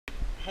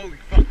Holy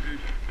fuck, dude.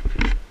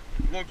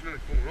 The log's nearly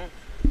falling off.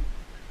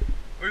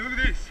 Oh, look at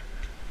this.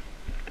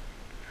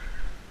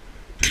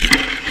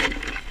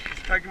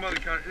 It's taken by the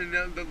current and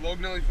the log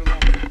nearly fell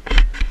off.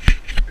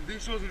 If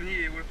this wasn't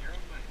here, it would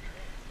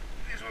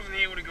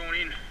have gone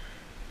in.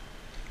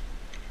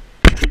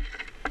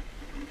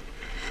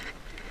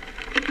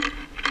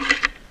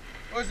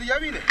 Oh, there's the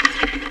yabby in there.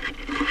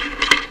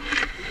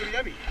 Look at the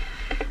yabby.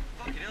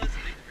 Fucking hell, it's a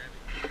big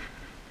rabbit.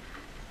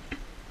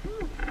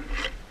 Woo.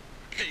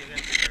 Yeah, you're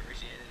gonna have to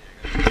appreciate it.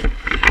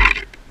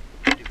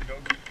 Get the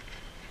dog.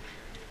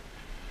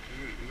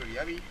 We got a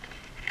yabby.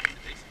 It's a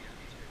decent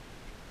yabby too.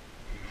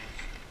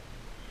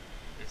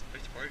 Nice.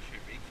 It's probably too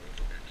big for a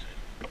dog actually.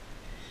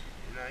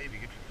 You know, he'd be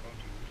good for a dog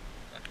too.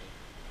 Okay.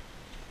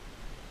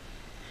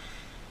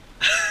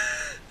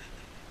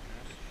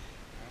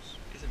 Nice.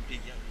 It's a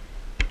big yabby.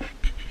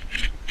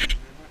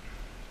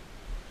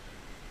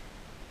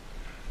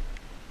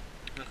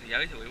 Look, the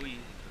yabbies that we were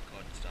using for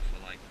cod and stuff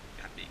are like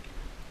that big.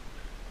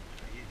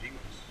 I use big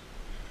ones.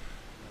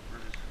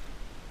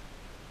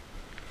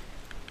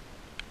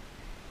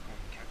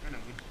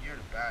 You're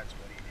in a bad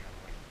spot here now,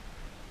 boy.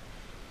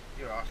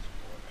 You're asked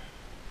for it.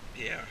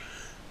 Yeah.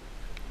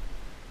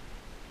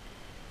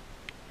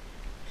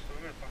 So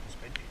I'm gonna fucking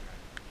spend you, man.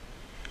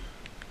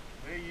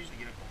 Where do you usually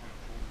get it behind a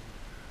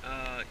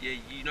corner? Yeah,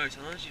 you know,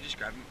 sometimes you just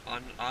grab them. I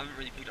haven't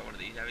really picked up one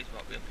of these yabbies,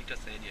 but we have picked up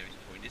sand yabbies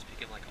before. You just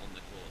pick them like on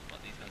the claws, but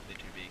these guys are a bit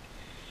too big.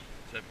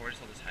 So probably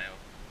just on this hail.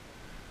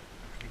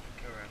 You can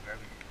go around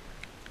grabbing it.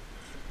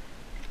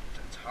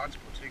 It's hard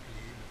spot too because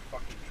he's in the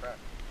fucking trap.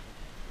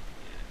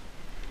 Yeah.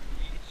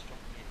 You can just drop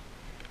them in.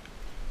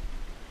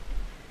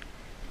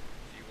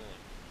 If you want.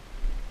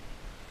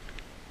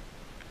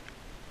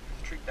 There's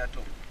a trick that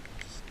dog.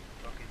 Just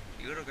fucking.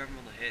 You gotta grab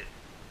them on the head.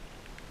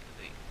 I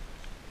think.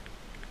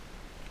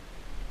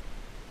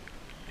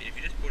 I mean, if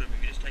you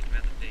just take him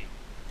out the thing,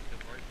 he'll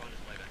probably find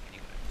his way back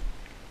anyway.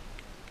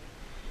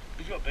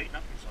 He's got beaten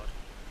up inside.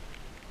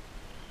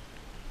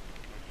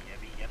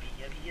 Yabby,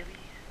 yabby, yabby.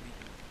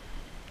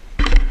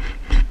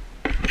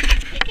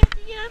 Pick up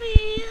the yabby!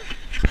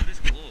 Look at this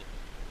claw.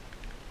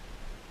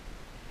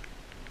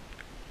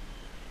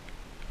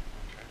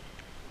 Okay.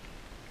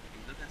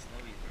 Look how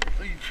slow he is, bro.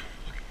 Oh, you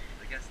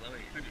Look how slow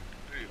he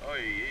is. oh,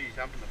 yeah, he's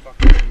humping the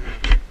fucking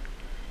thing.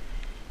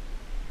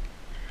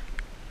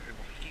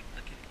 Keep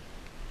looking.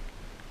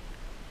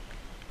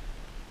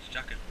 Just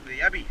chuck it. The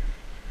yabby.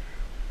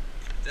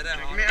 Is that Check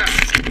how him out.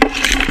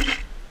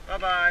 Bye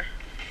bye.